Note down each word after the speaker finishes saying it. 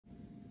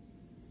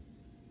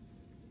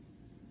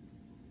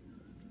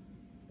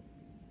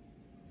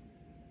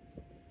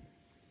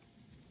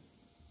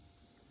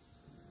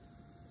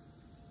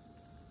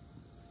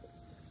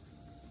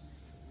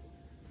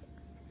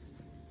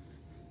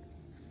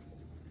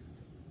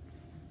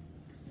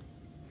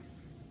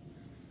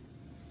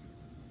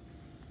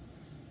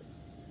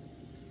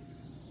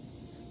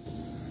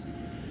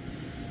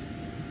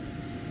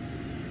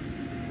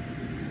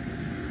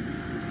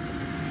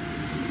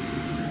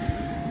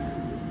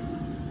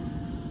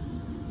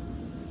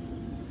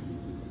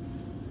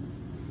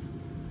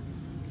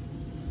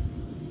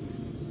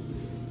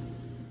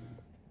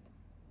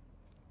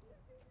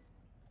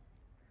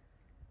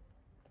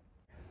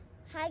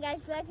Hi guys,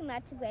 welcome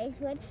back to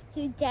Gracewood.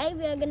 Today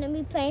we are going to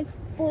be playing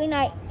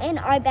Fortnite in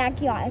our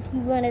backyard. If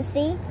you want to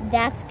see,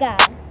 let's go.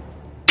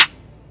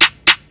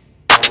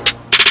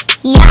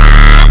 Yeah,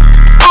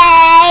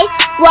 hey,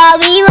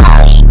 worry,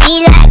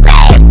 be like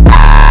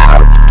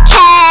rainbow.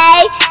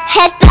 Okay,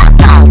 hit the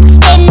phone,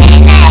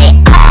 spinning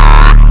it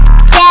all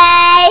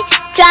day.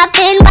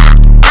 Dropping by,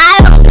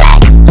 I don't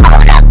play.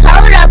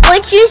 Hold up,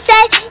 what you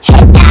say?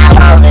 Hit that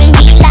over and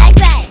be like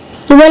rain.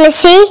 You want to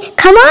see?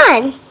 Come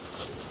on.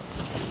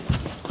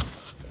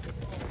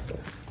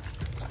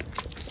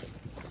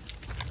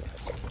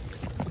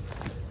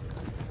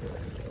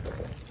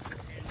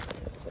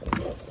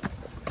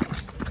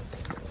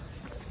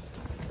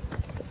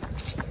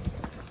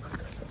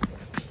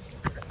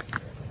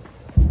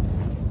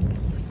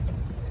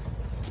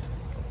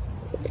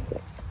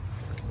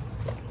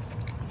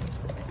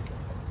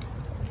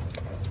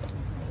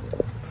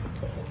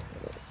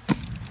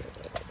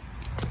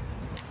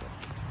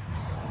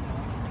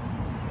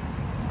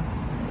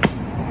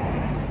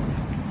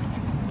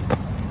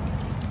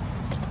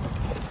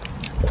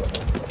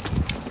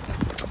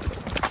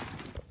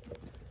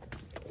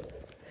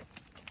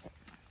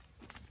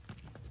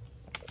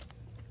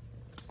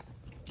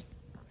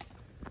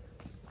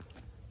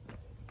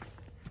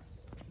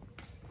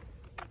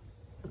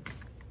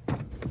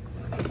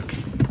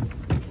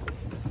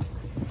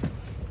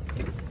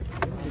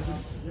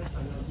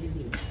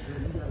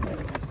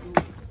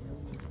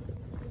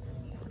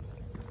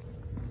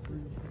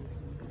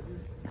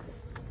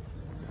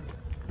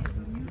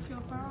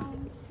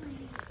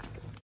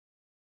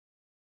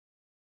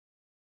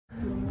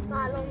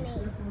 Follow me.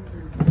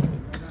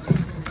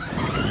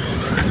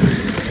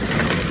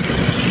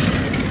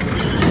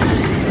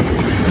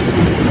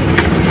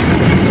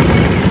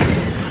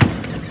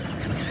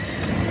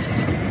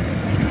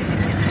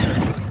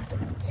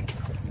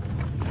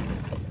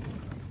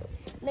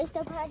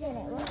 Mr.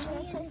 President, we're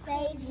here to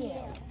save you.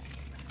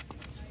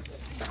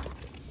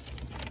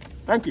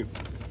 Thank you.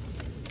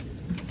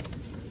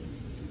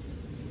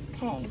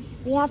 Okay,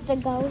 we have to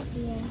go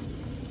here.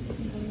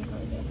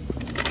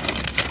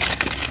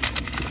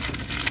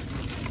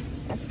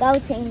 Let's go,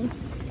 team.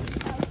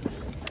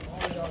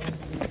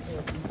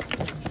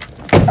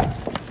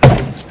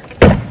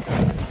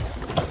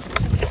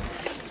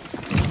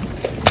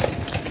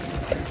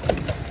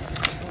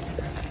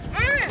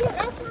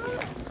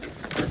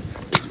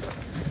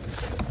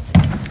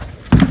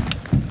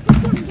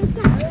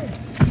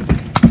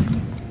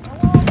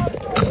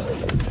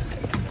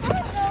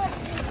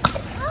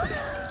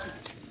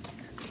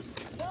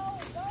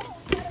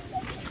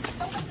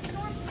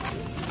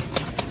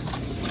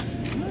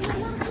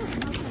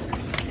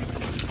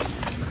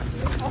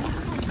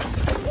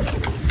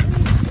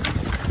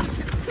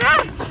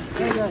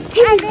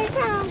 And this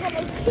time I'm going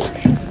to kick.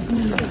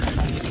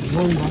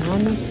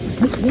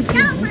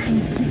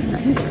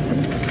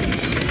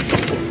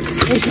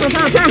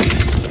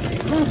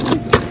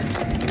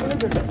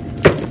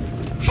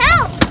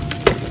 Help!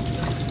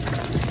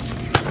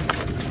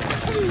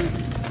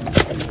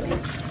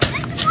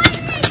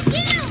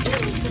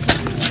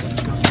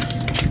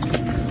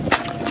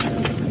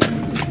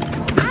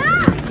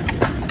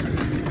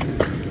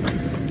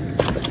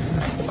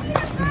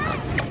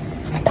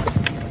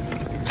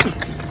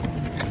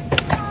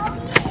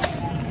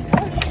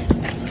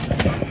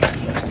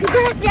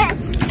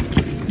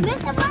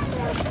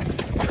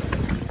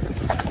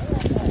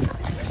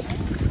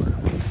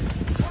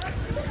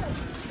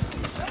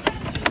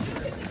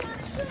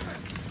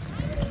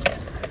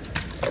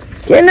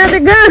 Get another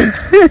gun.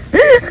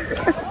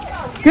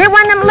 Get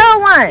one of them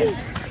little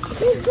ones.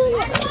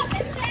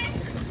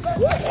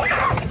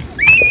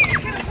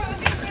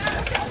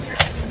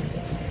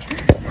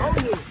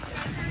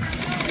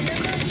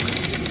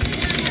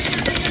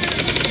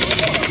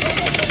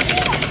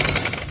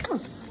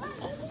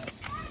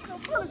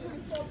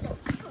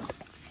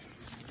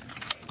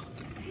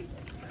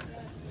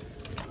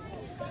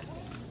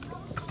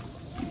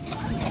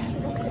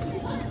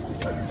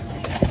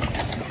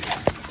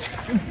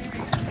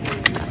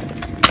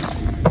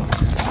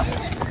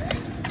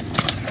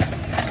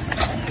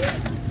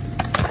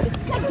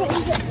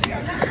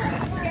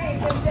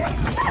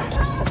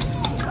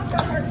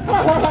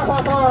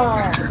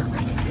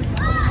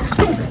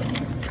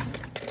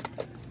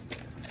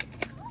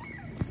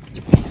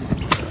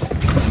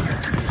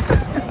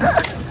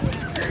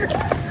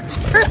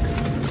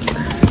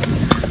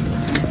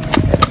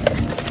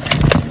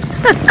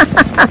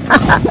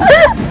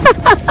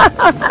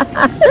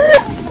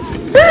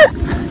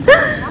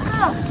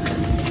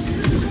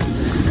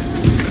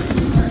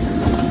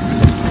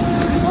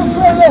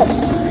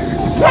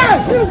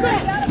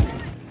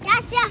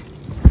 Gotcha.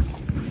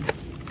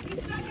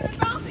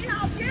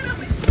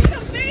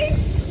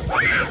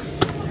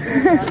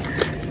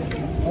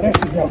 There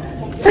you go.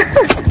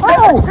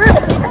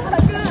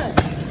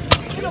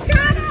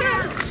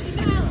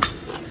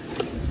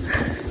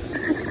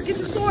 Get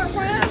your sword,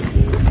 friend.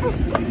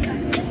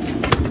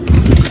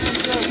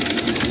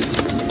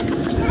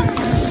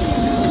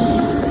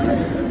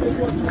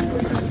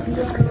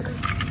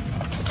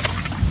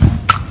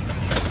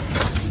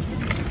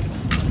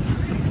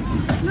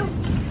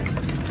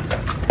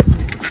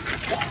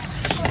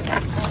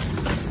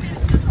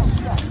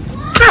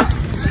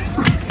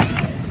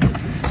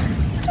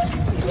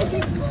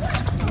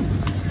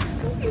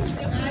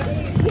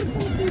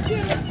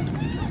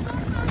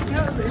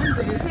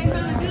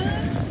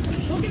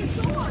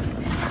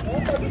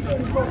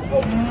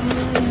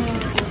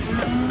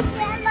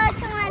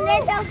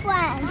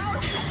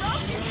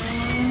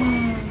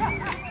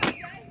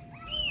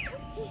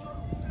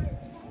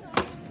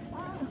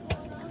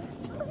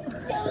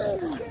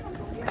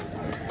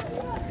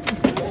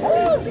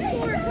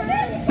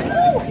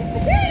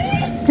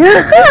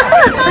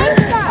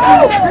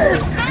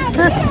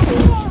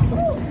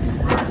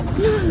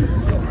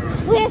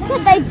 Where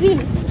could they be?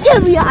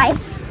 Jimmy,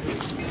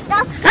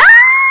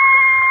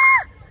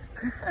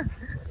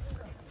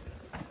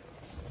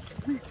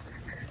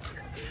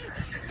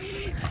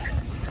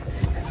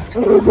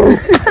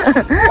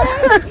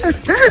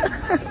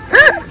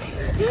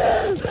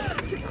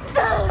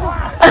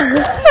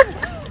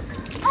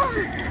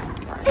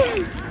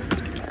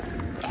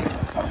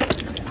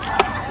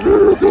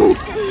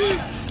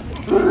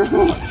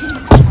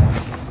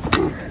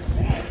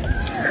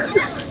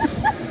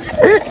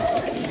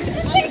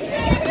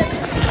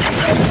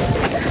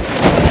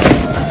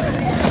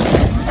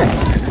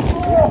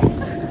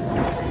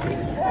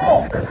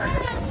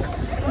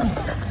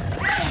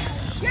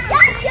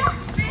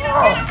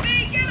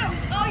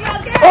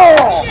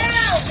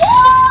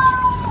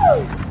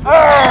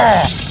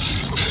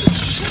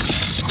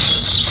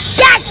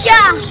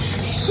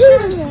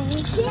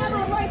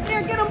 Right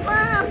there, get him,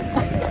 Prime.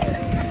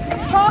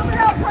 Call for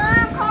help,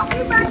 Prime. Call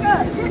me back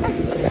up. Get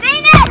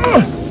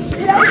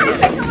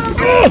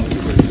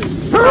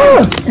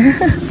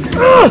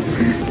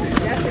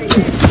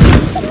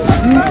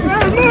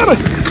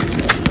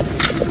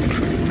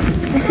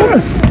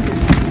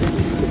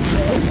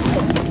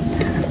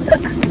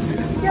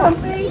him,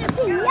 B.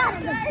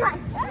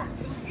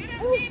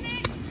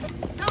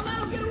 Don't let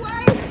him get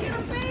away. Get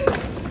him, B.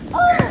 Oh,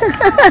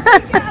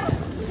 he got him.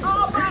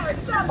 All by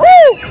himself.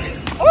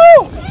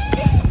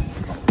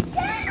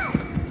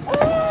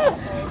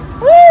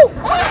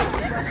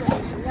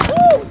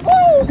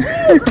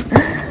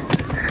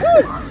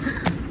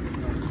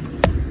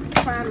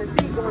 Prime and B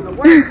going to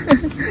work.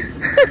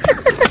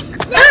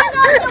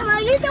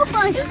 You're so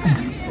funny. Get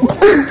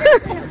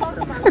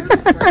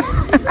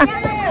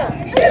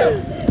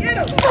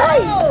him.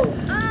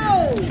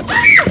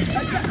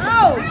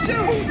 Oh,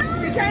 shoot.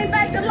 He came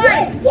back to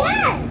life.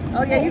 Yeah.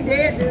 Oh, yeah, you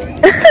dead, dude.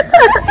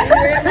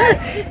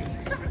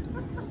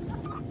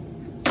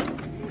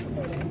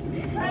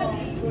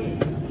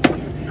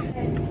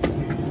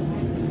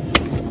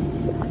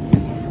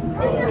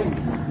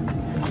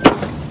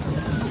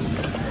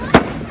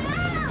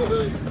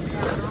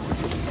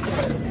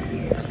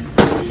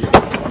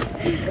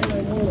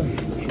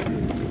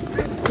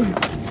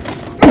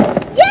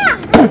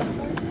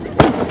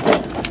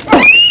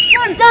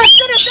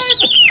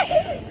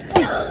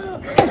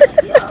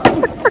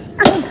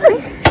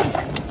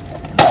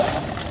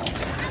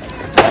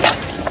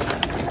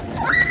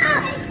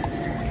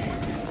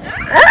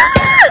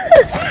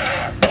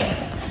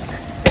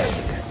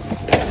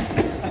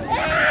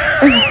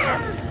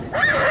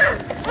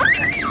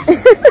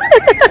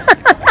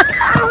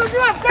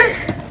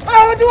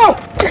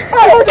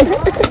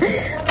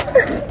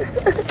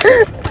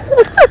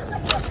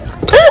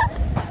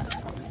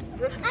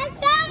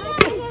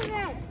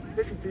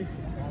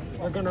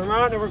 We're gonna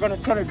run and we're gonna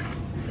try to go.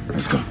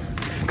 Let's go.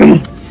 Come on.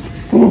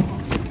 Come on.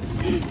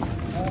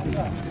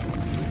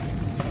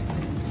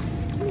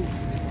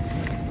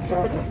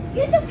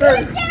 Get the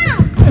foot down.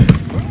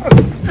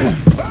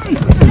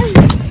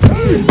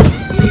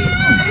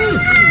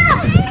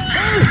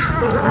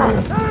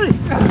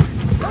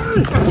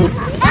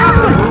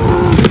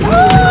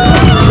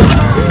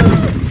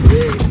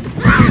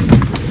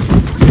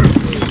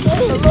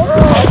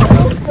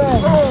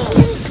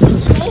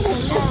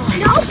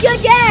 No, you're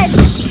dead.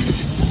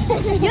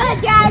 You're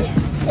dead.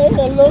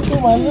 Oh, look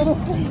at my little.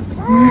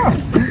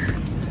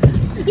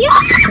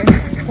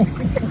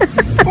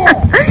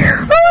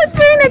 Who is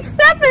Phoenix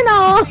stepping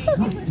on?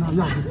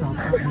 No, just don't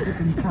get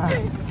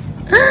inside.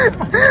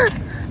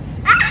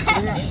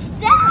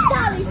 That's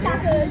sorry,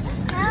 suckers.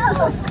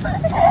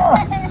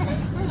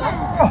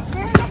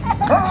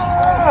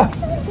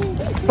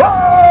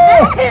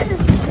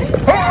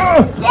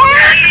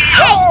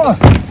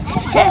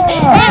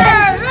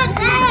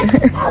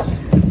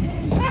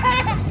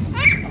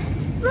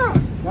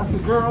 That's the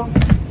girl.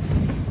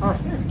 All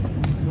right.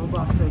 No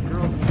about to say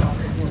girl.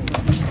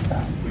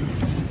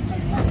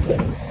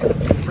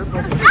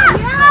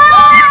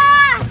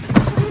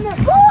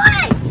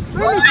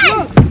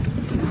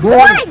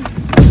 Boy!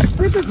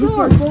 Look at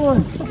boy! Boy!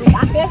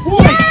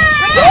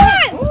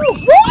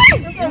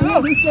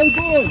 Look, he say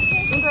boy!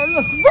 Okay,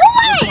 look!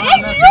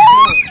 It's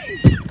yours!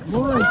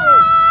 Boy!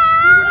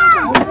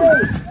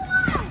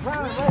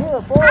 Right here,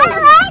 boy! I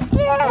like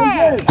it! Oh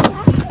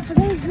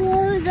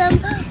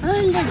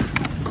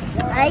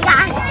my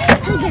gosh!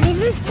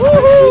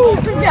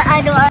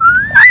 I know.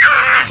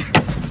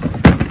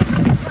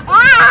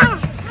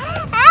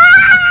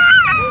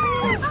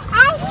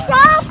 I'm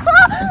so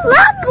cool!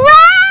 Look,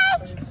 Ray!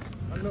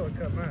 I know it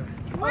cut mine.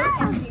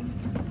 Wow!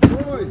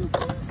 Boy!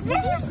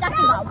 This is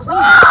sucking up.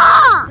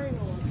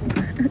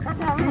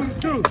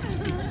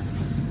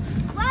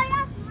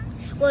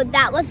 Well,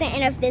 that was the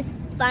end of this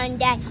fun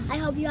day. I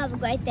hope you have a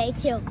great day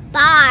too.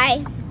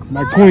 Bye!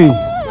 My queen.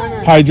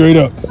 Hydrate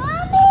up.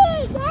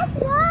 Mommy, guess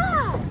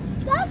what?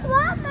 Guess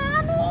what,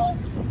 Mommy?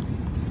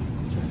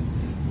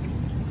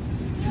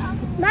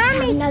 Mommy.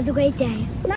 Have another great day.